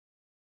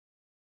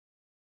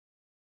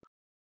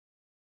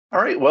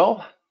All right,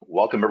 well,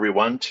 welcome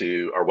everyone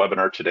to our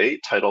webinar today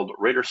titled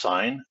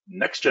Radarsign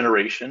Next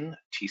Generation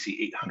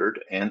TC-800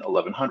 and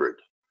 1100.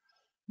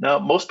 Now,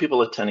 most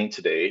people attending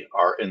today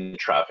are in the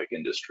traffic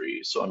industry,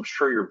 so I'm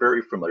sure you're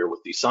very familiar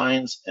with these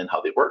signs and how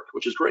they work,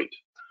 which is great.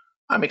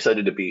 I'm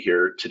excited to be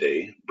here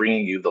today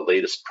bringing you the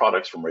latest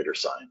products from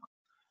Radarsign.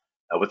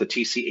 With the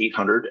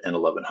TC-800 and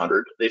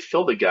 1100, they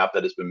fill the gap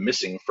that has been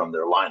missing from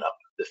their lineup,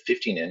 the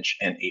 15-inch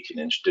and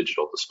 18-inch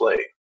digital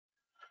display.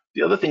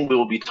 The other thing we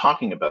will be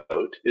talking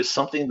about is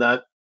something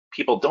that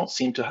people don't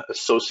seem to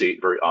associate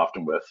very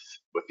often with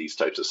these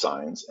types of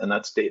signs, and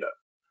that's data.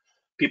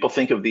 People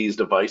think of these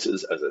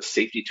devices as a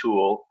safety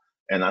tool,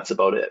 and that's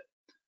about it.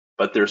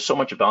 But there's so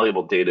much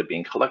valuable data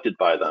being collected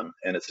by them,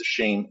 and it's a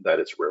shame that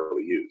it's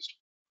rarely used.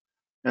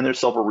 And there's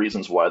several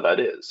reasons why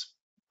that is.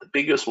 The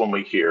biggest one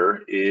we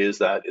hear is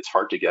that it's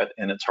hard to get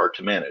and it's hard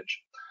to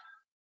manage.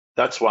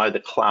 That's why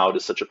the cloud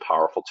is such a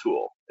powerful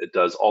tool. It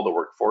does all the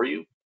work for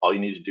you. All you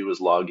need to do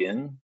is log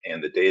in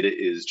and the data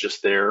is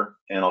just there.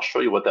 And I'll show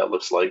you what that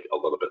looks like a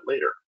little bit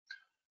later.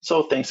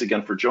 So thanks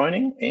again for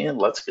joining and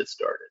let's get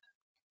started.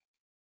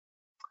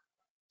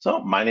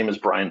 So my name is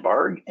Brian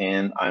Barg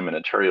and I'm an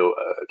Ontario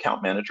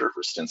account manager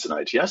for Stinson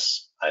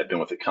ITS. I've been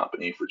with the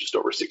company for just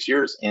over 6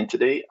 years and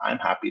today I'm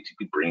happy to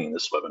be bringing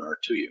this webinar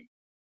to you.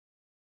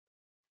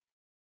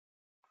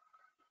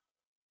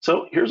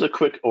 So here's a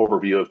quick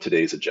overview of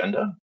today's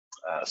agenda.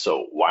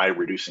 So why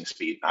reducing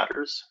speed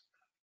matters,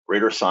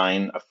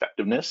 Radarsign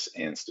effectiveness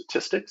and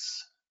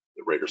statistics,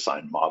 the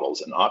Radarsign models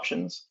and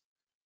options,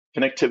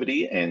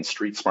 connectivity and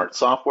street smart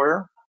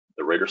software,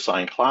 the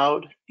Radarsign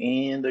cloud,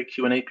 and a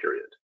Q&A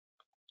period.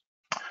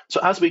 So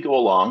as we go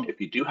along,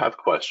 if you do have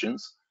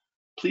questions,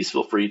 please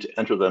feel free to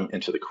enter them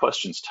into the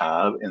questions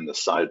tab in the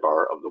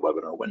sidebar of the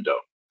webinar window.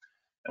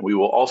 And we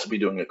will also be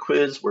doing a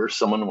quiz where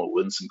someone will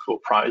win some cool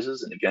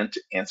prizes. And again,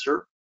 to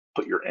answer,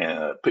 put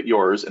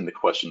yours in the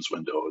questions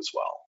window as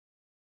well.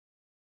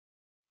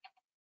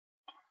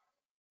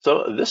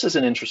 So this is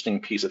an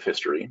interesting piece of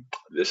history.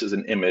 This is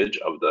an image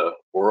of the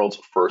world's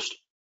first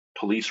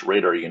police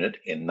radar unit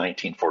in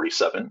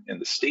 1947 in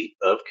the state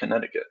of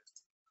Connecticut.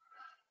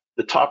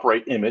 The top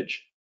right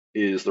image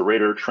is the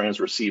radar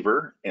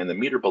transceiver, and the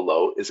meter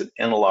below is an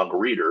analog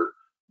reader,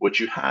 which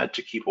you had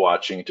to keep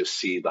watching to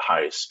see the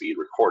highest speed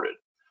recorded.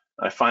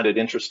 I find it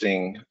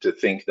interesting to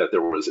think that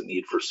there was a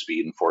need for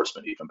speed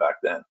enforcement even back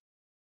then.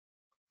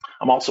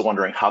 I'm also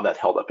wondering how that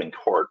held up in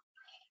court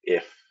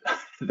if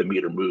the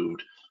meter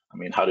moved. I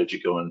mean, how did you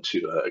go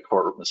into a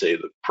court and say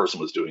the person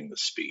was doing the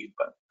speed?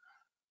 But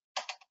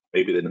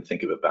maybe they didn't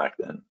think of it back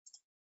then.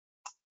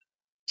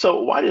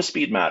 So why does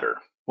speed matter?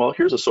 Well,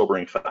 here's a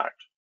sobering fact.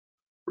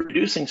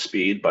 Reducing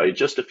speed by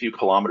just a few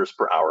kilometers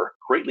per hour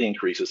greatly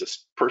increases a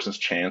person's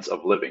chance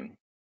of living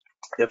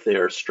if they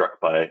are struck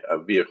by a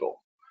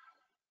vehicle.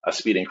 As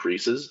speed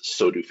increases,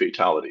 so do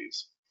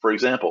fatalities. For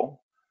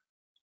example,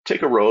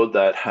 take a road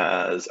that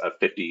has a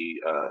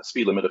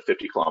speed limit of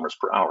 50 kilometers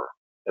per hour.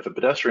 If a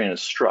pedestrian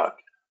is struck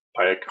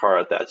by a car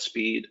at that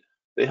speed,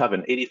 they have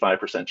an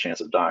 85%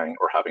 chance of dying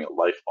or having a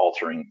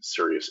life-altering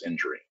serious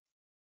injury.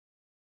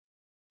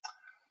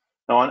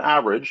 Now, on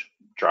average,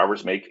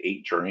 drivers make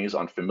 8 journeys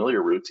on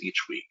familiar routes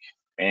each week.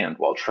 And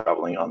while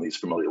traveling on these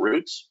familiar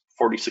routes,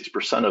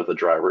 46% of the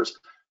drivers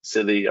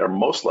say they are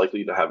most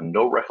likely to have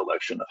no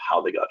recollection of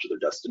how they got to their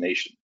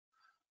destination.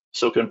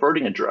 So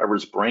converting a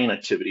driver's brain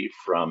activity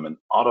from an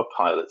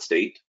autopilot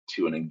state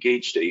to an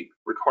engaged state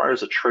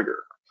requires a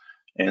trigger,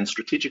 and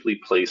strategically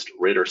placed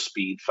radar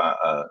speed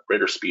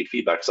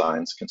feedback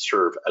signs can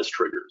serve as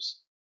triggers.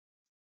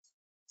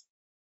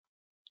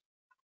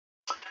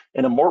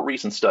 In a more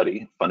recent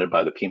study funded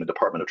by the Pima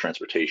Department of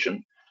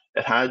Transportation,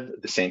 it had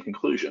the same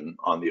conclusion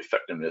on the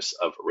effectiveness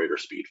of radar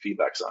speed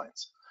feedback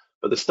signs.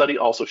 But the study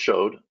also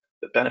showed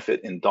the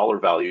benefit in dollar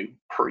value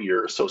per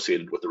year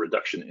associated with the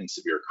reduction in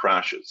severe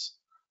crashes.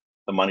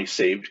 The money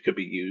saved could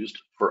be used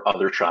for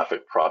other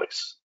traffic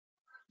products.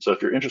 So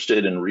if you're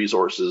interested in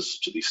resources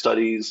to these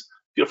studies,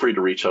 feel free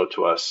to reach out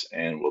to us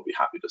and we'll be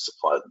happy to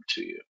supply them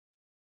to you.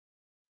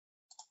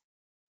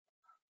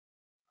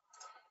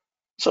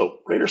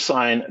 So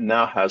Radarsign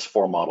now has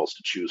 4 models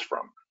to choose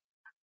from: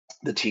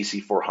 the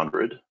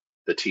TC-400,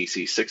 the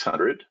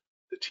TC-600,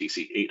 the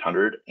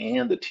TC-800,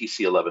 and the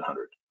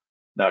TC-1100.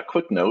 Now, a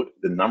quick note,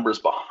 the numbers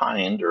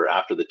behind or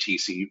after the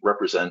TC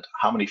represent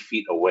how many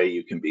feet away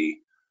you can be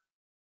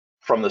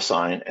from the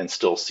sign and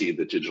still see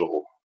the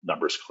digital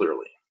numbers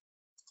clearly.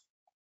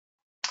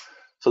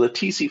 So the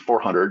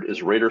TC-400 is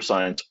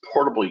Radarsign's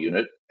portable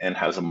unit and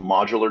has a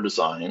modular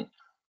design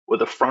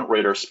with a front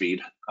radar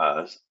speed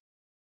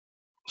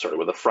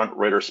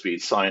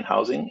sign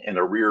housing and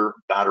a rear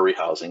battery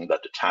housing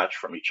that detach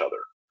from each other.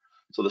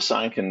 So the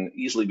sign can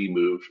easily be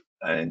moved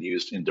and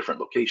used in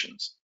different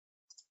locations.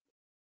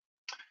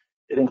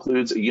 It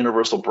includes a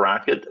universal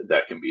bracket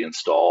that can be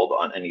installed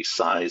on any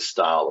size,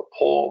 style of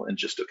pole in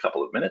just a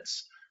couple of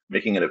minutes,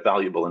 making it a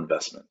valuable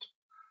investment.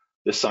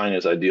 This sign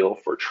is ideal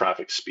for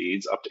traffic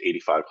speeds up to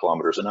 85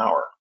 kilometers an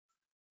hour.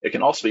 It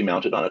can also be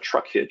mounted on a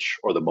truck hitch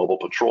or the mobile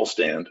patrol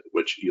stand,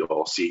 which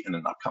you'll see in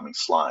an upcoming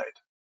slide.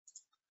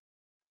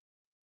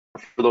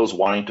 For those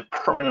wanting to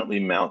permanently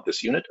mount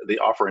this unit, they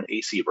offer an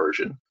AC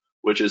version,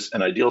 which is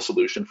an ideal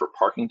solution for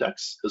parking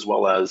decks as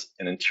well as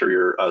an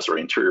interior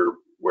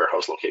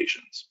warehouse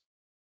locations.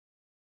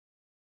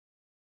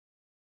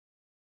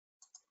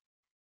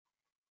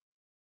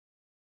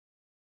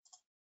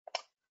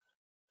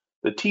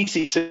 The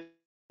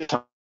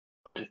TC-600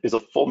 is a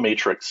full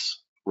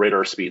matrix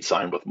radar speed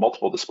sign with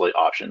multiple display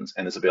options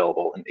and is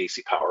available in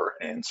AC power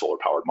and solar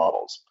powered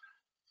models.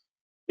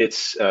 It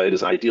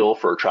is ideal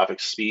for traffic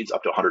speeds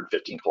up to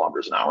 115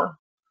 kilometers an hour.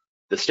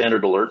 The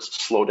standard alerts,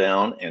 slow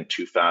down and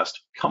too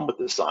fast, come with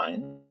the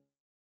sign.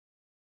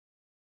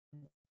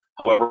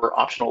 However,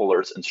 optional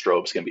alerts and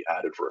strobes can be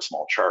added for a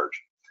small charge.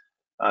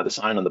 The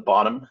sign on the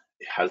bottom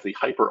has the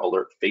hyper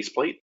alert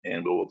faceplate,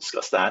 and we will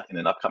discuss that in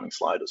an upcoming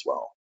slide as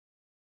well.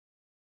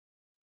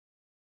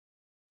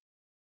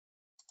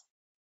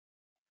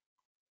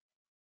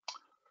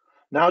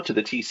 Now to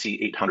the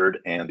TC-800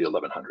 and the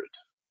 1100.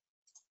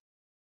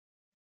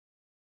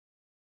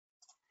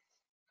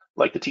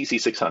 Like the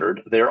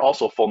TC-600, they are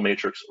also full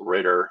matrix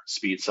radar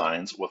speed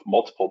signs with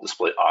multiple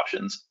display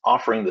options,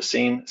 offering the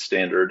same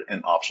standard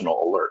and optional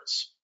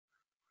alerts.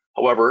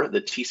 However,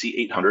 the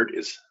TC-800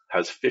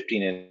 has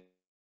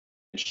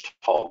 15-inch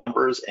tall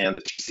numbers, and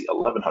the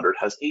TC-1100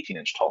 has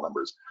 18-inch tall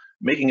numbers,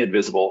 making it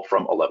visible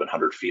from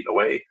 1,100 feet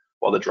away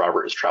while the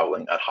driver is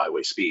traveling at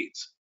highway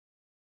speeds.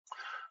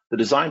 The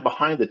design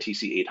behind the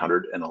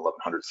TC-800 and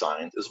 1100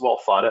 signs is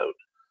well thought out.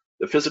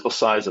 The physical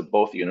size of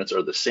both units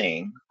are the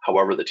same.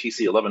 However, the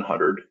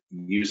TC-1100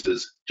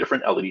 uses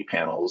different LED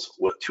panels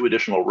with 2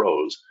 additional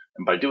rows,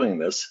 and by doing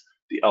this,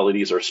 the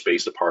LEDs are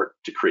spaced apart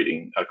to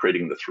creating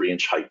the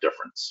 3-inch height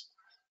difference.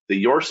 The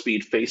Your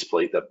Speed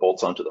faceplate that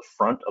bolts onto the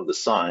front of the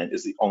sign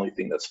is the only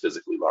thing that's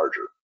physically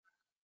larger.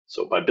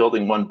 So by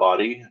building one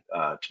body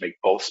to make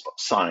both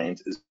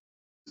signs is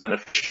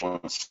beneficial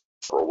in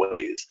several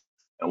ways.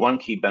 And one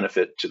key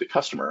benefit to the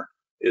customer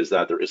is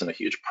that there isn't a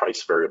huge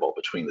price variable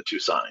between the two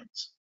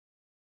signs.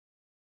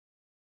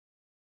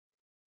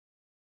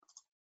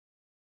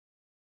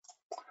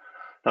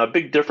 Now, a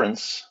big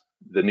difference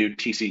the new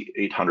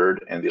TC-800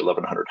 and the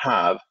 1100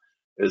 have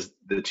is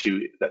that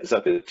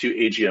the two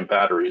AGM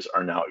batteries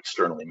are now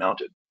externally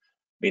mounted,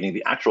 meaning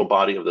the actual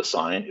body of the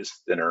sign is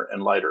thinner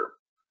and lighter,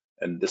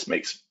 and this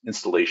makes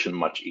installation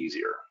much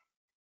easier.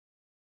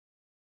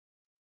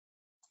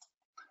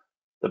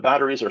 The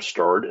batteries are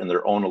stored in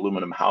their own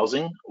aluminum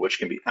housing, which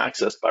can be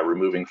accessed by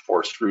removing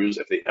 4 screws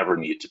if they ever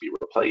need to be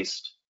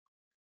replaced.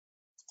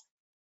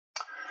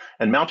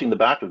 And mounting the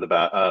battery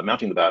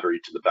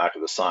to the back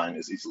of the sign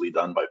is easily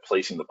done by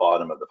placing the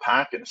bottom of the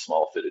pack in a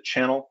small fitted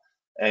channel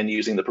and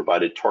using the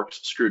provided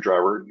Torx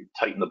screwdriver. You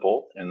tighten the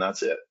bolt, and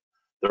that's it.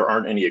 There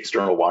aren't any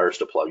external wires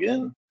to plug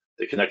in.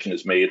 The connection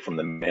is made from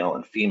the male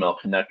and female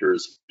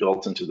connectors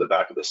built into the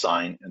back of the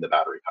sign and the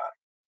battery pack.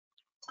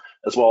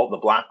 As well, the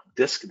black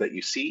disc that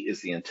you see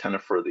is the antenna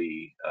for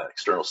the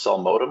external cell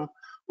modem,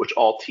 which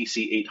all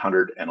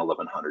TC-800 and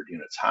 1100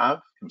 units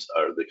have,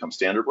 they come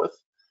standard with,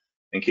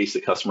 in case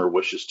the customer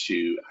wishes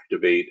to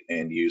activate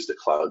and use the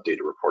cloud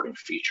data reporting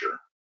feature.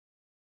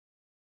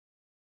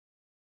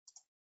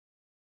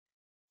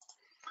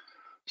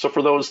 So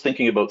for those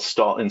thinking about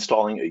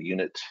installing a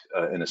unit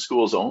in a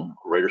school zone,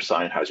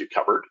 Radarsign has you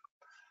covered.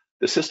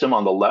 The system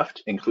on the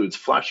left includes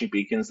flashing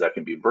beacons that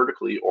can be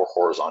vertically or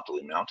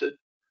horizontally mounted,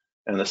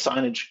 and the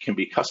signage can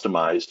be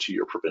customized to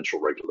your provincial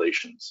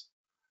regulations.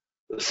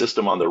 The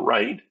system on the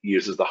right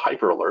uses the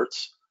hyper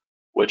alerts,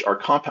 which are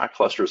compact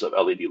clusters of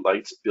LED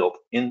lights built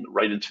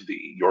right into the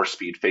Your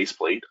Speed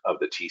faceplate of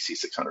the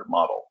TC-600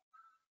 model,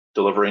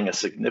 delivering a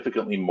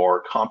significantly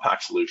more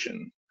compact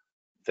solution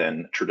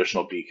than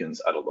traditional beacons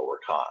at a lower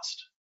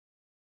cost.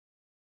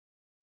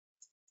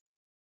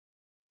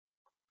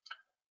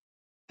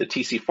 The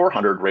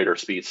TC-400 radar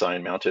speed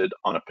sign mounted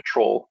on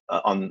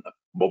a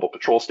mobile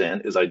patrol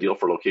stand is ideal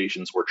for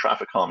locations where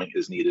traffic calming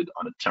is needed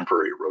on a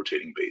temporary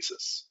rotating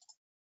basis.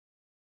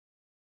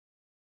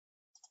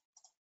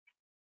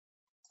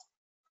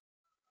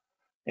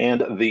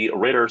 And the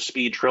radar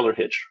speed trailer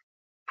hitch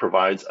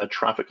provides a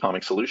traffic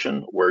calming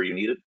solution where you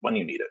need it, when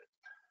you need it.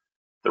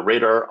 The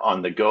radar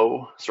on the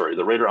go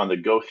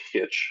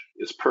hitch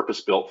is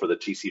purpose built for the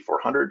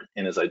TC-400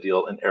 and is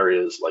ideal in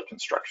areas like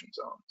construction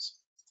zones.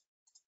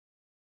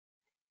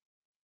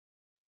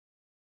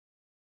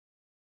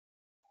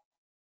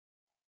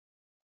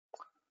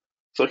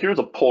 So here's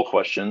a poll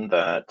question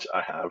that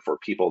I have for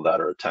people that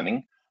are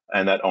attending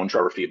and that own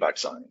driver feedback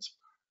signs.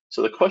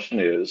 So the question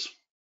is,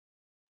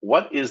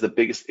 what is the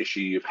biggest issue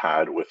you've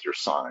had with your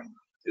sign?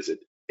 Is it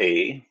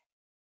A,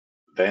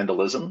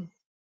 vandalism,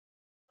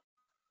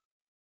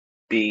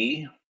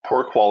 B,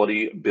 poor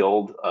quality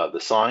build of the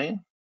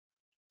sign,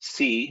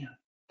 C,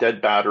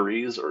 dead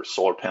batteries or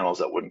solar panels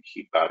that wouldn't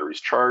keep batteries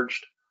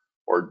charged,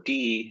 or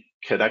D,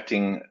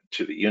 connecting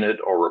to the unit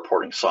or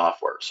reporting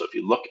software? So if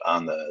you look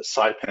on the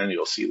side panel,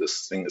 you'll see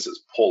this thing that says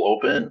pull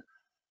open.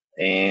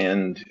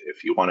 And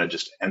if you want to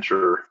just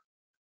enter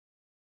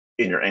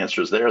in your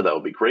answers there, that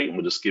would be great. And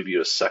we'll just give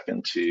you a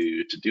second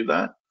to do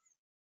that.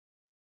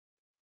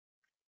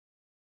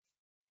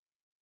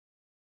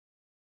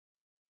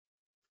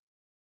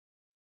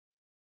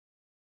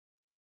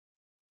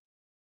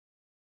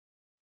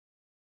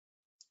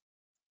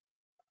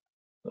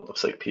 It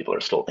looks like people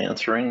are still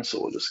answering,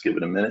 so we'll just give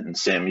it a minute. And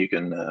Sam, you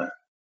can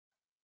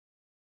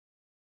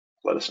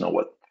let us know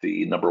what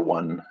the number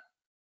one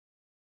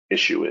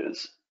issue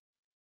is.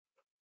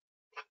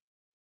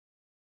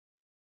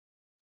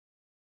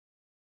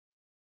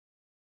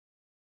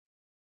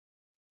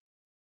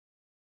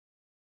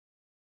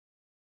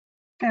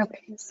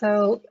 Okay,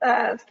 so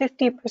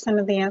 50%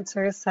 of the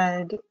answers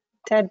said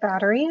dead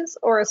batteries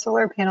or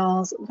solar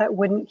panels that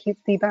wouldn't keep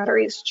the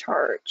batteries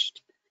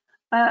charged.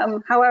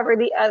 However,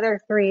 the other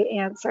three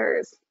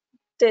answers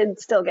did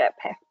still get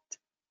picked.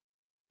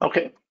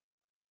 Okay.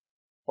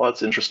 Well,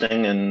 that's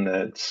interesting, and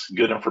it's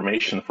good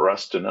information for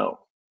us to know.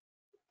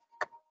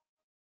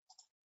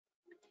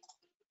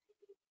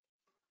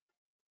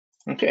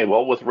 Okay,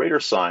 well, with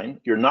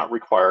Radarsign, you're not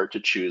required to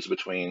choose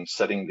between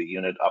setting the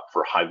unit up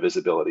for high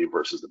visibility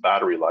versus the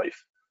battery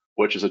life,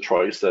 which is a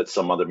choice that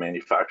some other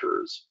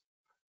manufacturers.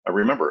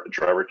 Remember, a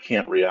driver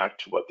can't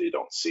react to what they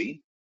don't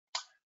see.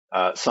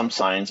 Some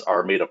signs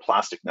are made of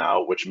plastic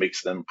now, which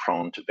makes them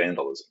prone to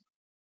vandalism.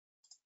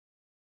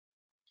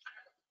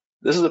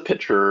 This is a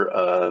picture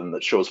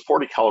that shows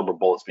 40 caliber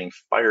bullets being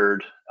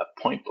fired at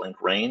point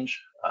blank range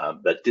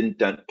that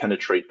didn't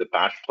penetrate the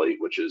bash plate,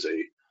 which is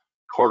a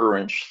 1/4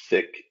 inch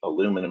thick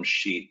aluminum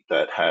sheet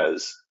that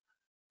has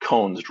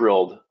cones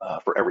drilled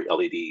for every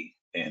LED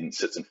and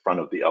sits in front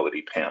of the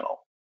LED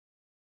panel.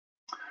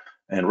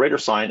 And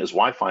Radarsign is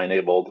Wi-Fi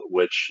enabled,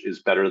 which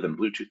is better than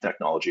Bluetooth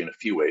technology in a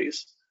few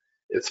ways.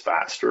 It's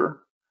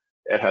faster,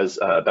 it has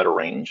a better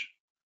range,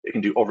 it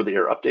can do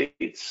over-the-air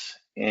updates,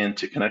 and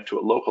to connect to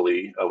it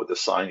locally with the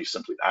sign, you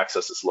simply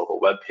access this local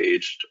web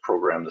page to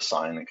program the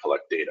sign and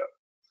collect data.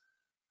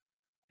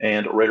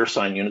 And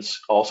Radarsign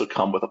units also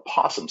come with a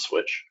possum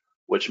switch,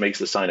 which makes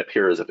the sign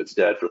appear as if it's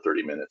dead for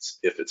 30 minutes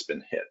if it's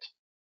been hit.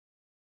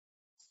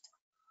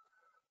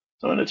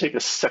 So I'm going to take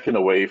a second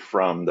away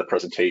from the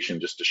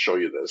presentation just to show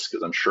you this,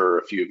 because I'm sure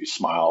a few of you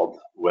smiled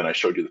when I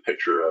showed you the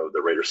picture of the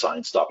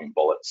Radarsign stopping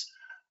bullets.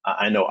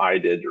 I know I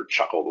did, or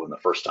chuckled when the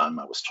first time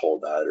I was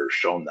told that or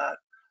shown that.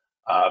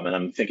 And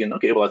I'm thinking,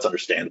 okay, well, that's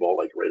understandable.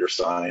 Like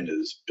Radarsign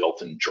is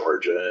built in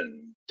Georgia,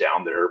 and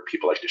down there,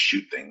 people like to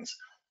shoot things.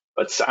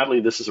 But sadly,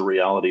 this is a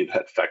reality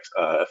that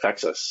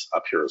affects us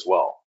up here as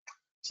well.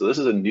 So this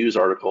is a news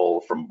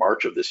article from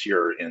March of this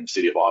year in the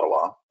city of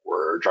Ottawa,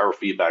 where a driver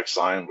feedback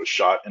sign was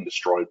shot and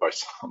destroyed by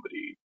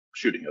somebody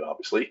shooting it,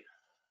 obviously.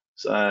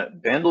 So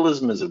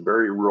vandalism is a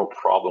very real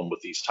problem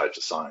with these types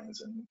of signs,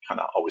 and kind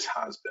of always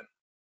has been.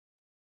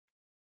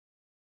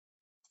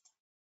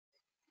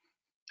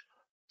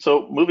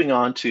 So moving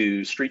on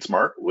to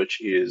StreetSmart,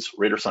 which is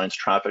Radarsign's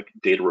traffic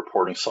data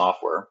reporting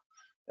software.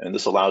 And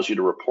this allows you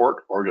to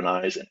report,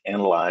 organize, and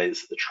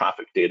analyze the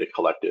traffic data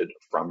collected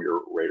from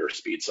your radar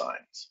speed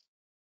signs.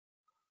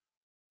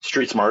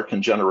 StreetSmart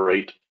can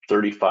generate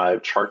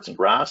 35 charts and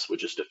graphs with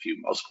just a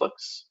few mouse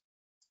clicks.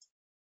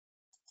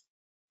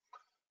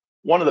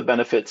 One of the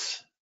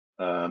benefits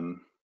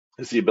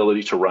is the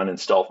ability to run in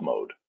stealth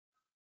mode.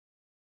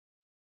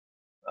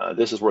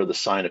 This is where the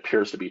sign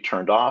appears to be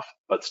turned off,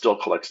 but still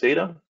collects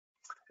data.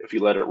 If you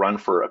let it run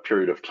for a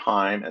period of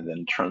time and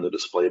then turn the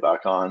display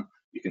back on,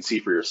 you can see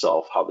for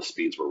yourself how the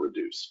speeds were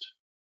reduced.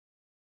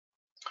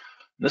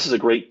 And this is a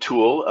great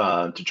tool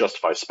to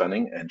justify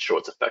spending and show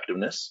its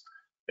effectiveness.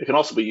 It can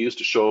also be used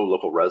to show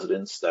local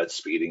residents that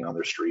speeding on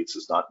their streets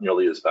is not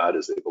nearly as bad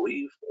as they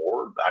believe,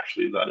 or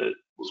actually that it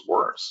was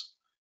worse.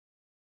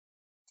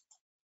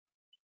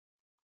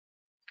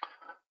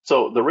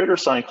 So the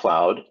Radarsign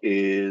Cloud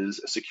is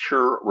a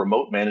secure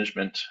remote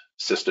management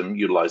system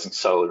utilizing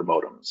cellular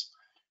modems.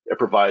 It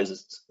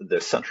provides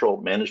the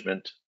central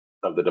management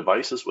of the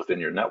devices within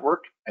your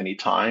network,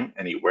 anytime,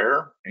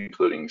 anywhere,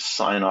 including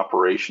sign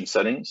operation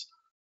settings,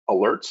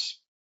 alerts,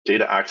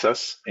 data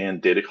access,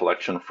 and data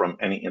collection from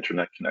any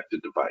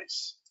internet-connected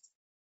device.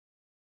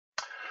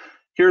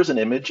 Here's an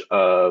image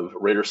of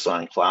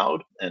Radarsign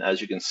Cloud, and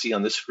as you can see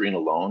on this screen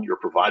alone, you're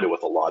provided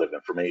with a lot of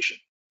information.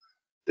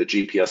 The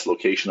GPS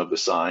location of the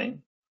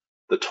sign,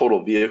 the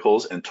total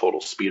vehicles and total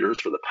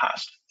speeders for the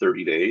past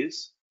 30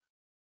 days,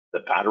 the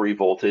battery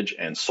voltage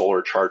and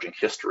solar charging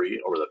history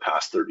over the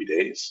past 30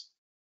 days.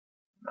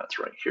 That's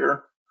right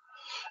here.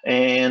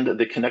 And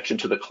the connection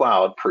to the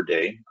cloud per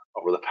day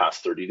over the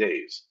past 30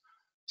 days.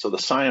 So the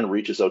sign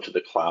reaches out to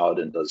the cloud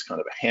and does kind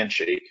of a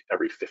handshake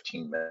every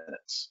 15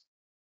 minutes.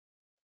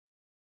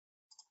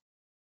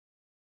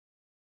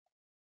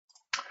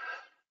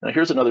 Now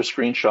here's another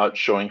screenshot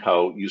showing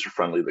how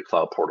user-friendly the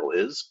cloud portal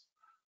is.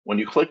 When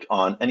you click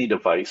on any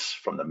device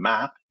from the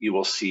map, you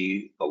will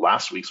see the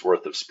last week's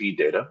worth of speed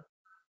data.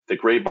 The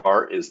gray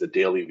bar is the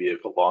daily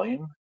vehicle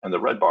volume, and the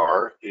red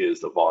bar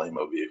is the volume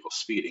of vehicle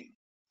speeding.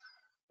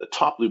 The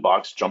top blue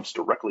box jumps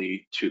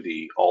directly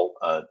to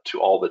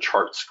all the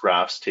charts,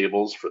 graphs,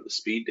 tables for the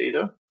speed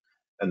data,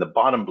 and the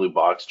bottom blue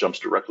box jumps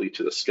directly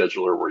to the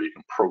scheduler where you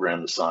can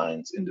program the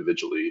signs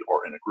individually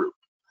or in a group.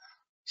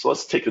 So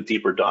let's take a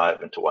deeper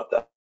dive into what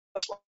that's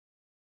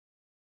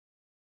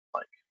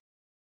like.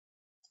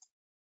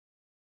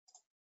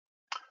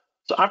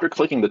 So after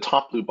clicking the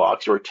top blue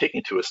box, you are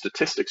taken to a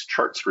statistics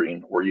chart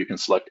screen where you can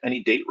select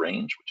any date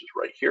range, which is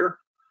right here,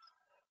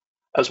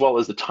 as well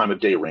as the time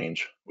of day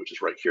range, which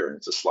is right here. And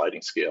it's a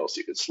sliding scale, so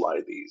you could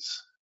slide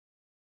these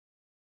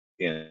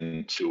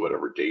into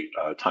whatever date,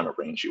 time of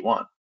range you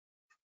want.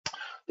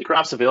 The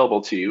graphs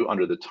available to you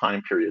under the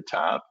time period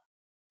tab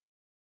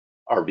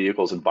are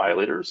vehicles and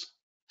violators,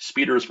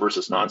 speeders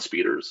versus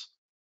non-speeders,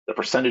 the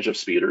percentage of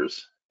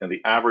speeders, and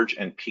the average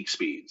and peak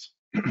speeds.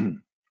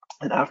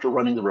 And after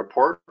running the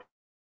report,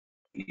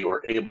 you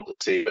are able to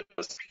save it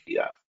as a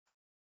PDF.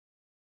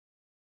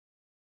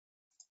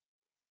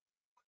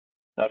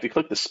 Now, if you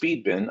click the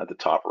speed bin at the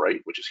top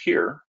right, which is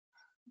here,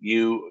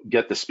 you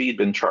get the speed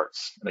bin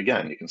charts. And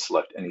again, you can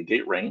select any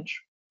date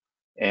range,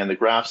 and the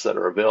graphs that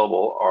are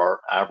available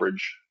are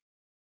average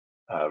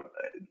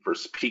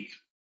versus peak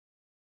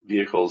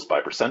vehicles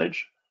by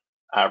percentage,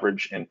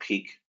 average and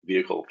peak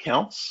vehicle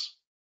counts,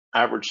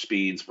 average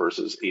speeds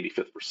versus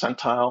 85th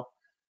percentile,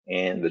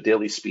 and the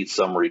daily speed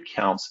summary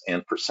counts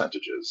and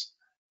percentages.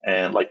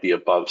 And like the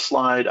above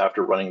slide,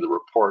 after running the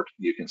report,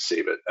 you can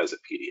save it as a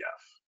PDF.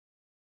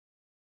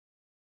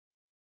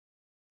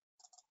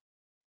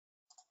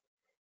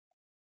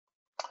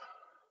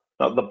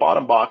 Now, the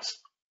bottom box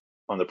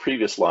on the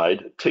previous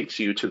slide takes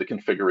you to the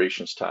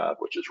configurations tab,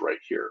 which is right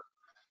here.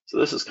 So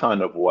this is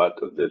kind of what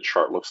the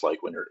chart looks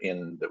like when you're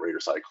in the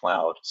Radarsign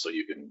cloud, so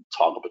you can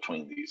toggle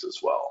between these as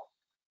well.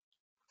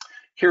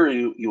 Here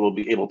you will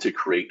be able to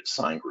create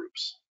sign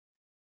groups.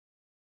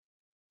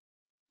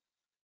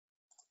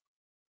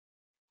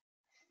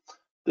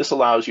 This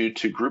allows you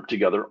to group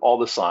together all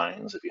the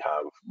signs, if you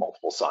have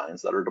multiple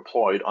signs that are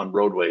deployed on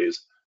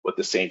roadways with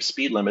the same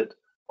speed limit,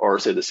 or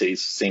say the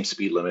same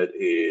speed limit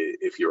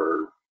if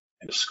you're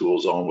in a school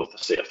zone with,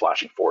 say, a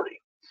flashing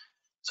 40.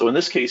 So in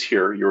this case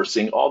here, you're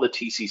seeing all the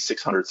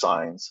TC-600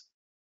 signs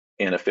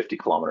in a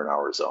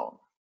 50-kilometer-an-hour zone.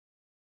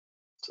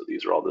 So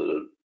these are all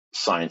the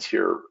signs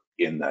here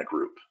in that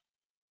group.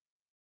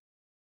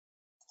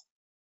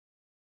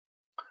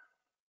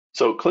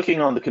 So clicking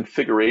on the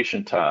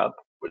configuration tab,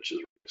 which is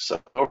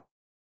set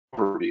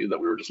overview that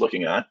we were just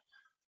looking at,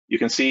 you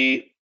can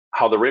see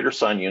how the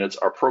Radarsign units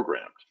are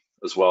programmed.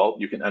 As well,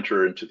 you can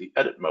enter into the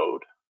edit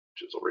mode,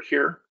 which is over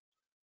here,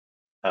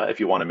 if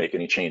you want to make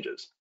any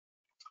changes.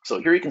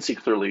 So here you can see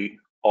clearly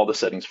all the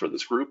settings for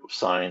this group of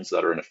signs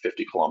that are in a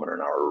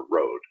 50-kilometer-an-hour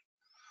road.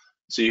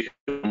 So you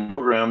can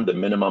program the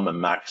minimum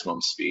and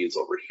maximum speeds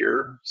over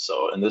here.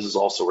 So, and this is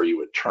also where you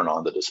would turn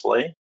on the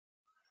display.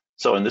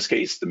 So in this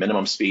case, the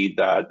minimum speed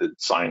that the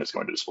sign is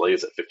going to display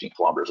is at 15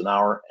 kilometers an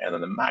hour, and then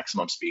the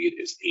maximum speed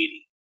is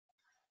 80.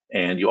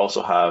 And you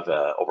also have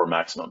over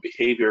maximum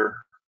behavior.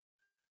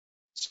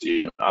 So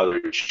you can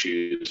either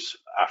choose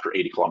after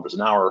 80 kilometers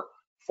an hour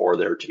for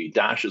there to be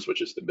dashes,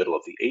 which is the middle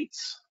of the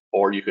eights,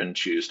 or you can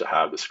choose to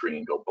have the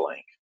screen go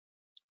blank.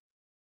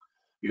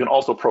 You can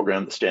also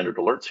program the standard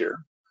alerts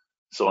here.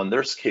 So in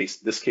this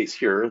case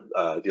here,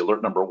 the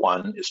alert number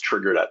 1 is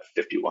triggered at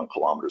 51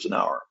 kilometers an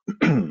hour.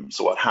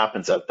 So what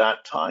happens at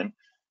that time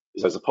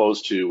is, as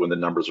opposed to when the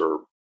numbers are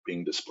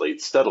being displayed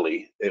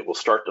steadily, it will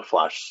start to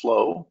flash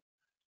slow,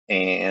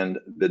 and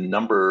the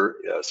number,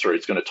 it's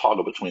going to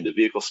toggle between the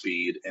vehicle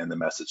speed and the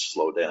message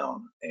slow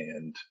down,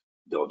 and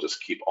they'll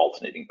just keep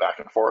alternating back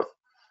and forth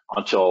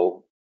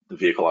until the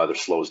vehicle either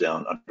slows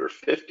down under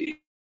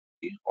 50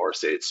 or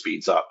say it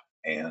speeds up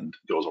and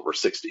goes over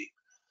 60.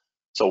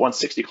 So once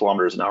 60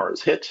 kilometers an hour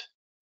is hit,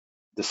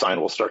 the sign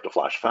will start to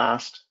flash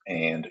fast,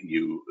 and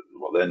you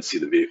will then see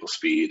the vehicle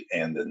speed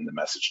and then the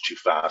message too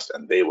fast,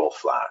 and they will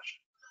flash.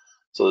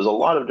 So there's a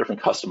lot of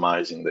different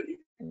customizing that you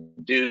can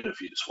do.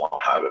 If you just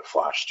want to have it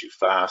flash too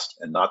fast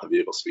and not the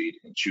vehicle speed,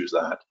 you can choose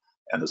that.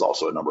 And there's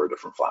also a number of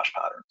different flash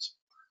patterns.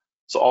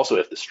 So also,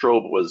 if the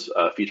strobe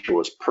feature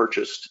was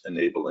purchased,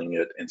 enabling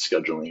it and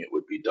scheduling it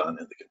would be done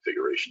in the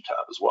configuration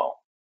tab as well.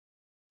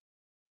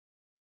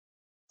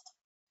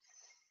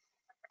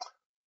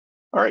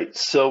 All right,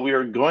 so we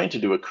are going to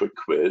do a quick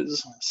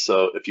quiz.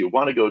 So if you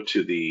want to go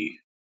to the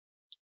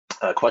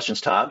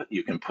questions tab,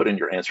 you can put in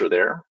your answer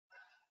there.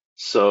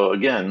 So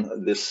again,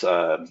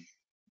 go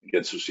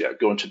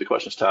into the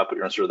questions tab, put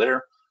your answer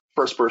there.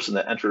 First person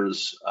that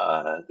enters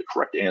the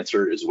correct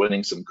answer is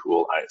winning some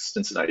cool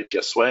Stinson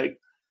ITS swag,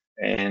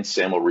 and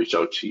Sam will reach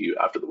out to you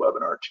after the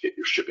webinar to get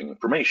your shipping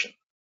information.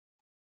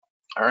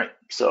 All right,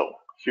 so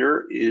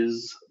here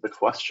is the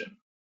question.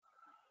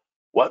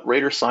 What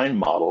Radarsign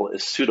model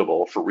is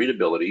suitable for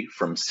readability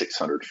from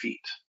 600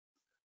 feet?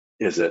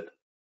 Is it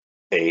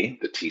A,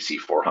 the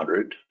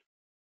TC-400,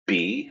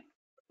 B,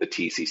 the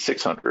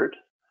TC-600,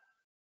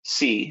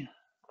 C,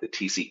 the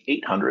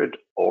TC-800,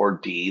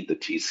 or D, the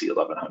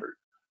TC-1100?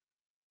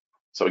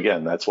 So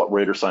again, that's what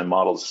Radarsign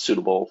model is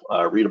suitable,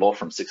 readable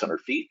from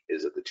 600 feet.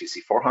 Is it the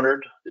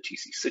TC-400, the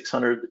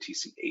TC-600, the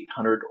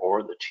TC-800,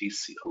 or the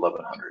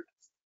TC-1100?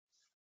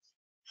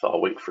 So I'll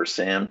wait for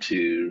Sam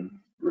to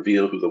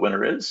reveal who the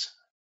winner is.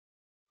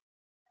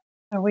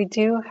 So we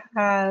do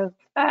have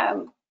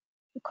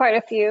quite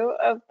a few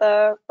of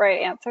the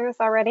right answers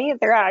already.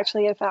 They're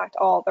actually, in fact,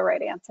 all the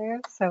right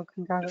answers. So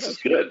congratulations.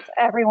 Good.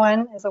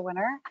 Everyone is a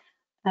winner.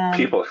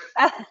 People.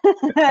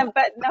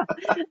 But no,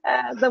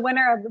 the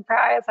winner of the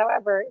prize,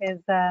 however, is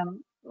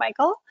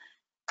Michael.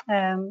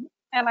 And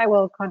I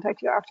will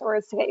contact you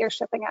afterwards to get your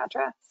shipping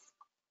address.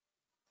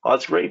 Well,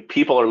 that's great.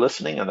 People are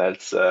listening, and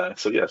that's so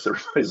yes,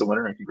 everybody's a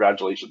winner, and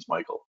congratulations,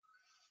 Michael.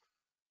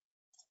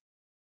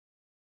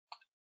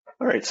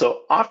 All right,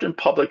 so often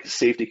public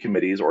safety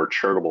committees or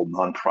charitable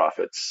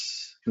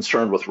nonprofits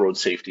concerned with road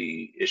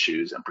safety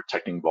issues and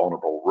protecting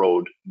vulnerable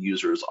road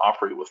users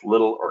operate with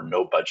little or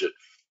no budget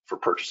for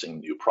purchasing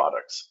new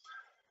products.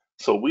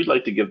 So we'd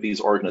like to give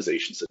these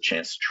organizations a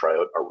chance to try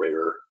out a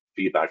radar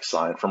feedback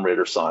sign from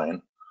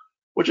Radarsign,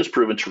 which is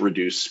proven to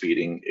reduce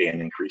speeding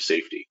and increase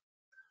safety.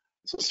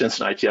 So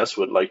Stinson ITS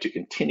would like to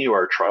continue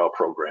our trial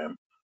program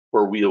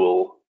where we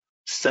will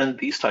send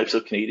these types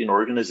of Canadian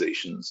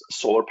organizations a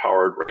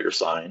solar-powered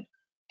Radarsign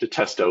to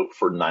test out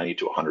for 90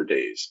 to 100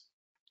 days.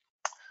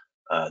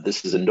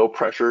 This is a no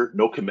pressure,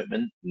 no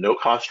commitment, no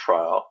cost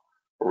trial,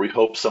 where we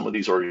hope some of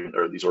these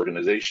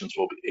organizations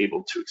will be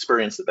able to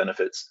experience the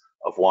benefits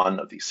of one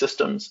of these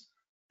systems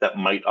that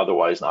might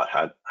otherwise not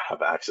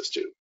have access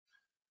to.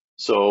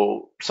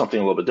 So something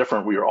a little bit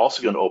different, we are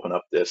also going to open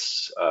up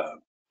this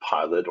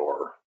pilot,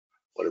 or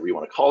whatever you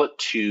want to call it,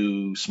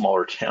 to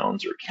smaller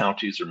towns or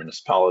counties or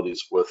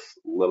municipalities with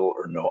little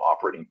or no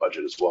operating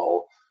budget as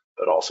well,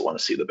 but also want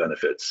to see the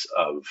benefits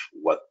of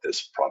what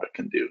this product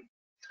can do.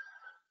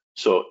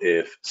 So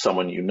if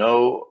someone you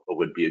know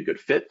would be a good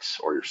fit,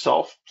 or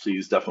yourself,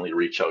 please definitely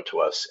reach out to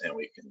us and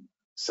we can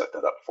set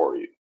that up for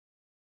you.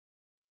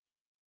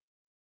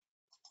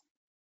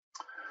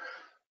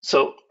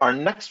 So our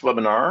next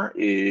webinar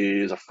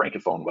is a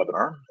Francophone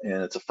webinar,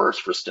 and it's a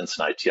first for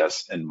Stinson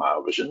ITS and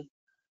Myovision.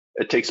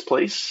 It takes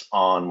place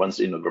on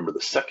Wednesday, November the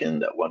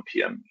 2nd at 1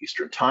 p.m.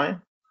 Eastern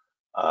Time.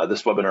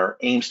 This webinar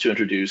aims to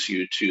introduce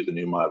you to the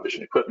new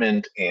Myovision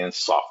equipment and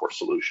software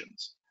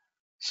solutions.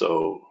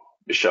 So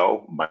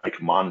Michelle, Mike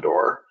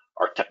Mondor,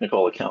 our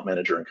technical account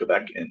manager in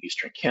Quebec and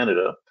Eastern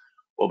Canada,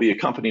 will be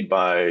accompanied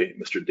by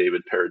Mr.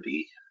 David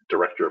Paradis,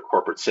 Director of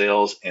Corporate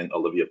Sales, and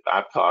Olivia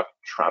Babcock,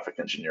 Traffic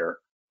Engineer,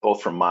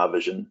 both from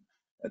Myovision.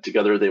 And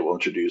together they will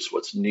introduce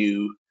what's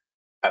new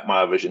at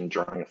Myovision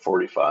during a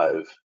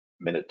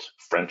 45-minute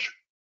French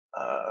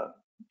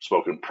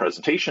spoken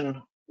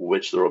presentation,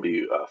 which there will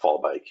be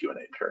followed by a Q&A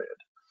period,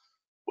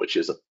 which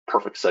is a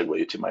perfect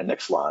segue to my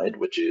next slide,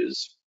 which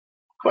is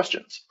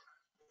questions.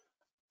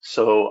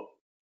 So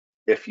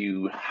if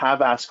you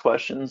have asked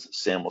questions,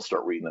 Sam will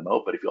start reading them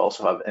out, but if you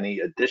also have any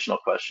additional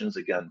questions,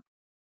 again,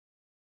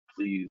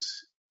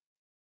 please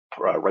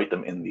write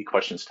them in the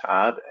questions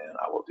tab and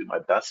I will do my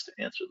best to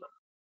answer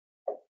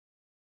them.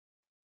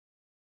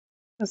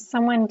 So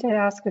someone did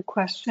ask a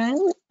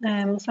question.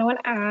 Someone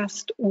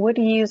asked, would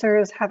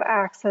users have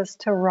access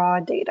to raw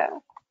data?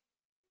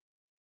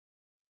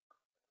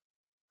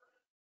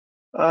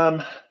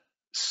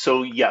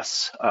 So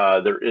yes,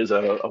 there is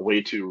a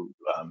way to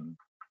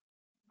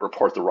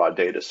report the raw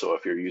data. So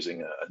if you're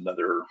using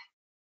another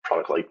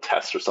product like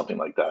Test or something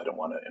like that and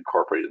want to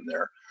incorporate it in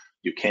there,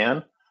 you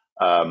can.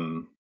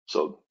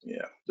 So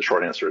yeah, the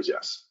short answer is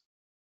yes.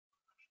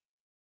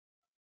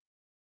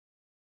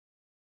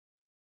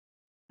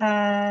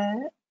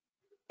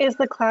 Is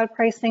the cloud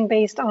pricing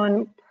based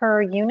on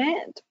per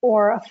unit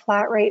or a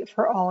flat rate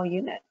for all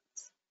units?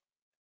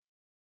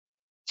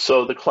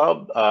 So the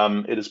cloud,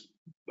 it is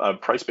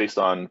priced based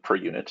on per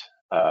unit.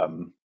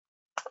 And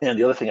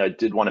the other thing I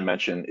did want to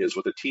mention is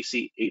with the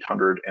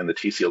TC-800 and the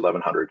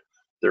TC-1100,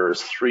 there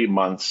is 3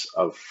 months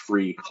of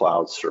free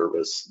cloud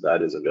service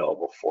that is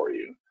available for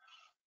you.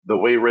 The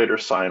way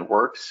Radarsign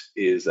works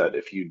is that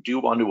if you do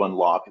want to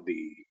unlock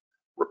the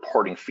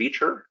reporting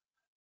feature,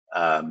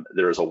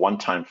 there is a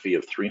one-time fee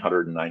of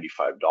 $395,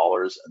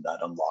 and that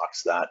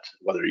unlocks that,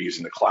 whether you're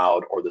using the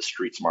cloud or the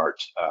Street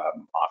Smart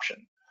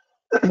option.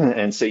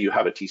 And say you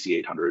have a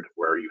TC-800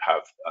 where you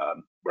have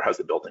where it has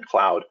the built-in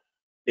cloud.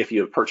 If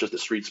you have purchased the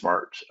Street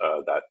Smart,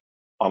 that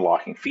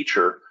unlocking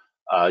feature,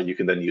 you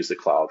can then use the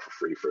cloud for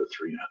free for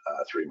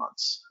three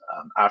months.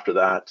 After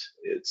that,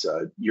 it's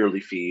a yearly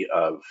fee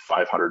of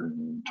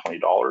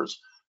 $520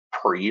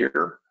 per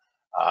year,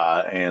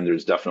 and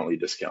there's definitely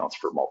discounts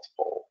for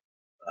multiple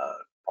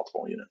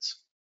units.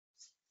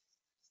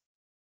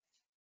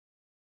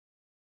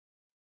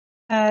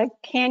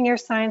 Can your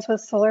signs with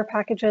solar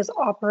packages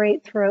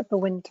operate throughout the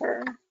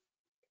winter?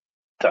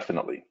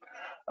 Definitely.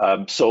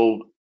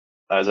 So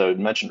as I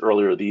mentioned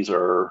earlier, these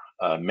are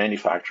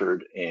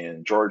manufactured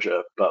in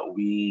Georgia, but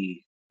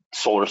we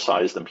solar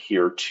size them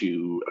here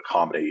to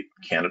accommodate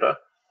Canada.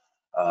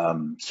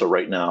 So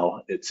right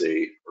now, it's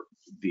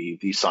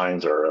these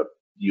signs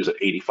use an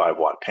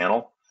 85-watt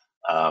panel.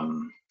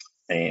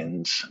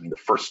 And I mean, the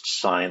first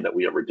sign that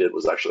we ever did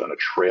was actually on a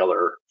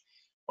trailer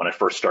when I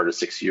first started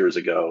 6 years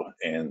ago,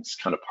 and it's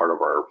kind of part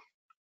of our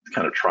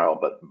kind of trial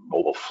but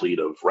mobile fleet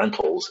of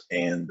rentals,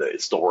 and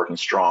it's still working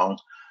strong.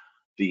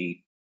 The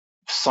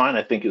sign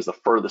I think is the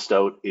furthest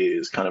out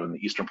is kind of in the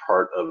eastern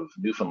part of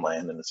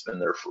Newfoundland, and it's been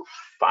there for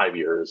 5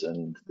 years,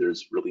 and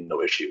there's really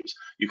no issues.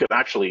 You can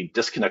actually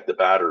disconnect the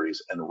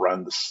batteries and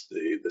run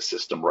the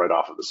system right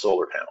off of the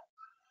solar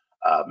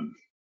panel.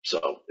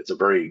 So it's a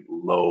very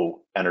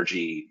low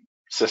energy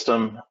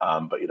system,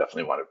 but you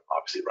definitely want to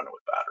obviously run it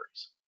with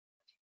batteries.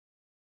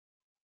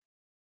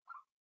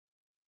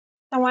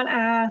 Someone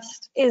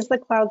asked, is the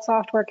cloud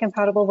software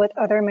compatible with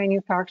other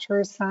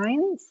manufacturers'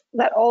 signs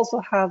that also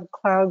have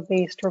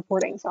cloud-based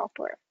reporting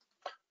software?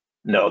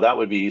 No, that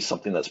would be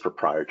something that's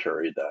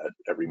proprietary, that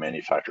every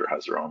manufacturer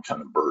has their own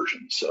kind of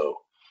version.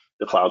 So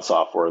the cloud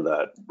software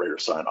that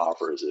Radarsign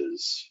offers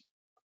is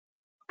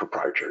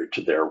proprietary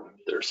to their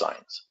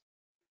signs.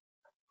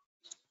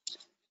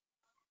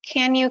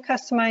 Can you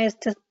customize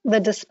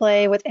the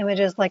display with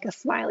images like a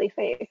smiley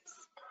face?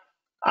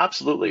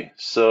 Absolutely.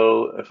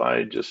 So if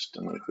I'm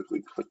going to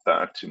quickly click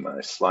back to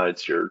my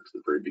slides here to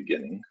the very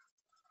beginning.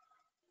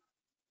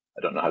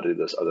 I don't know how to do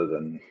this other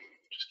than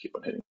just keep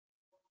on hitting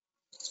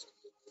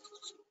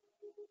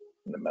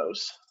the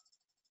mouse.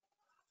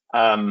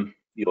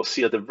 You'll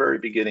see at the very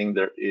beginning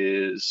there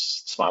is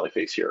smiley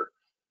face here.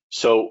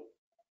 So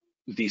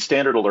the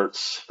standard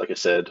alerts, like I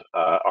said,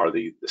 are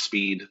the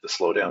speed, the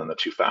slowdown, and the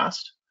too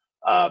fast.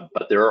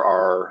 But there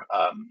are,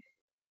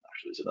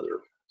 actually there's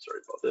another,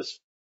 sorry about this,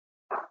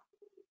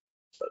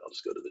 but I'll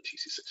just go to the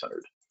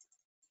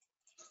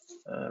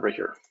TC-600 right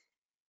here.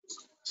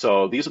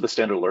 So these are the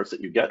standard alerts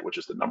that you get, which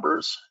is the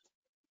numbers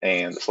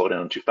and the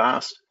slowdown and too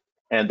fast.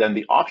 And then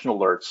the optional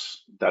alerts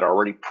that are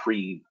already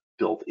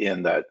pre-built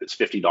in, that it's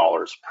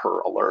 $50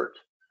 per alert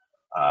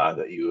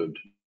that you would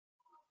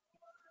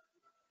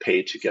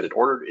pay to get it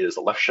ordered, is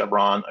a left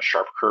chevron, a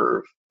sharp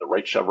curve, the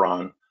right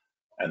chevron,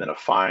 and then a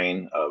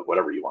fine of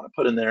whatever you want to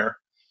put in there.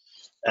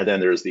 And then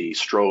there's the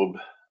strobe,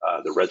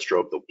 the red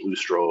strobe, the blue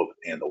strobe,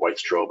 and the white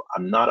strobe.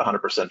 I'm not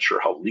 100% sure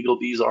how legal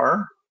these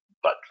are,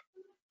 but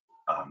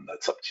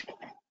that's up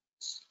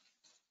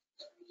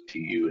to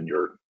you and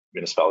your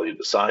municipality to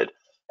decide.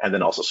 And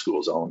then also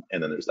school zone,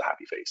 and then there's the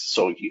happy face.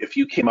 So if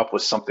you came up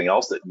with something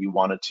else that you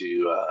wanted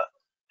to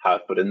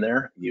have put in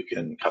there, you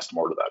can custom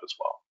order that as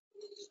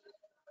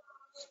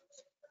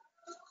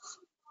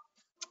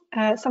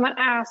well. Someone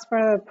asked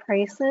for the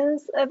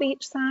prices of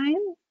each sign.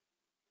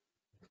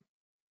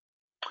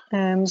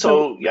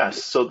 So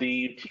yes, so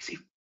the TC,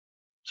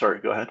 sorry,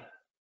 go ahead.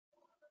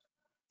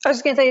 I was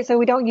just gonna say, so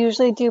we don't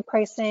usually do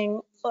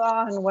pricing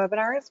on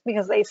webinars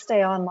because they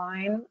stay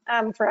online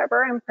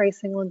forever and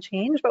pricing will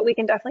change, but we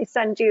can definitely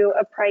send you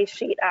a price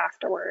sheet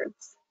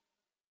afterwards.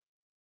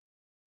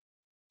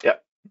 Yeah,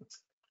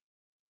 that's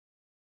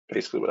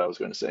basically what I was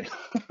going to say.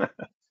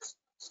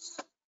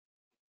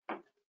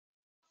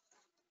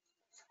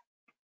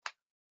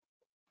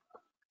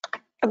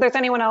 If there's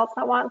anyone else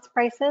that wants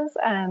prices,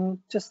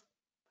 just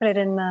put it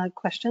in the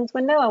questions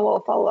window and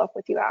we'll follow up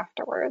with you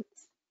afterwards.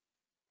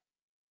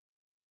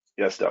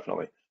 Yes,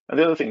 definitely. And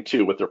the other thing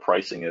too with their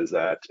pricing is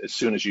that as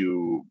soon as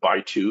you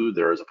buy two,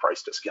 there is a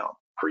price discount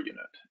per unit,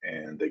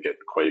 and they get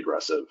quite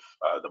aggressive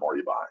the more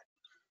you buy.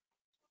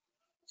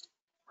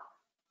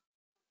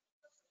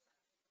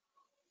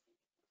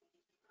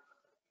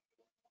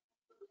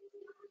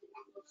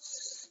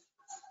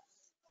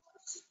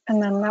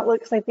 And then that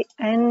looks like the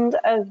end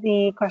of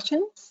the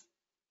questions.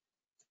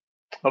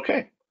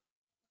 Okay.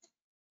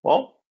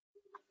 Well,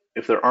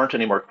 if there aren't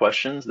any more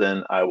questions,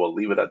 then I will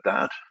leave it at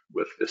that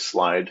with this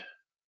slide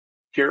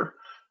here.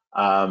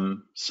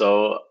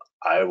 So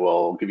I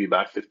will give you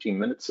back 15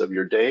 minutes of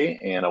your day,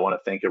 and I want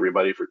to thank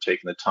everybody for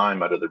taking the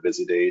time out of their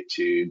busy day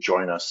to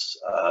join us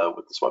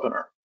with this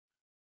webinar.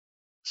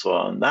 So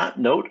on that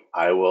note,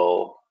 I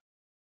will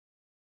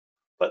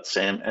let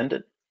Sam end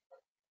it.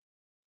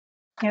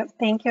 Yep,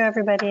 thank you,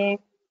 everybody.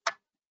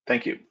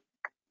 Thank you.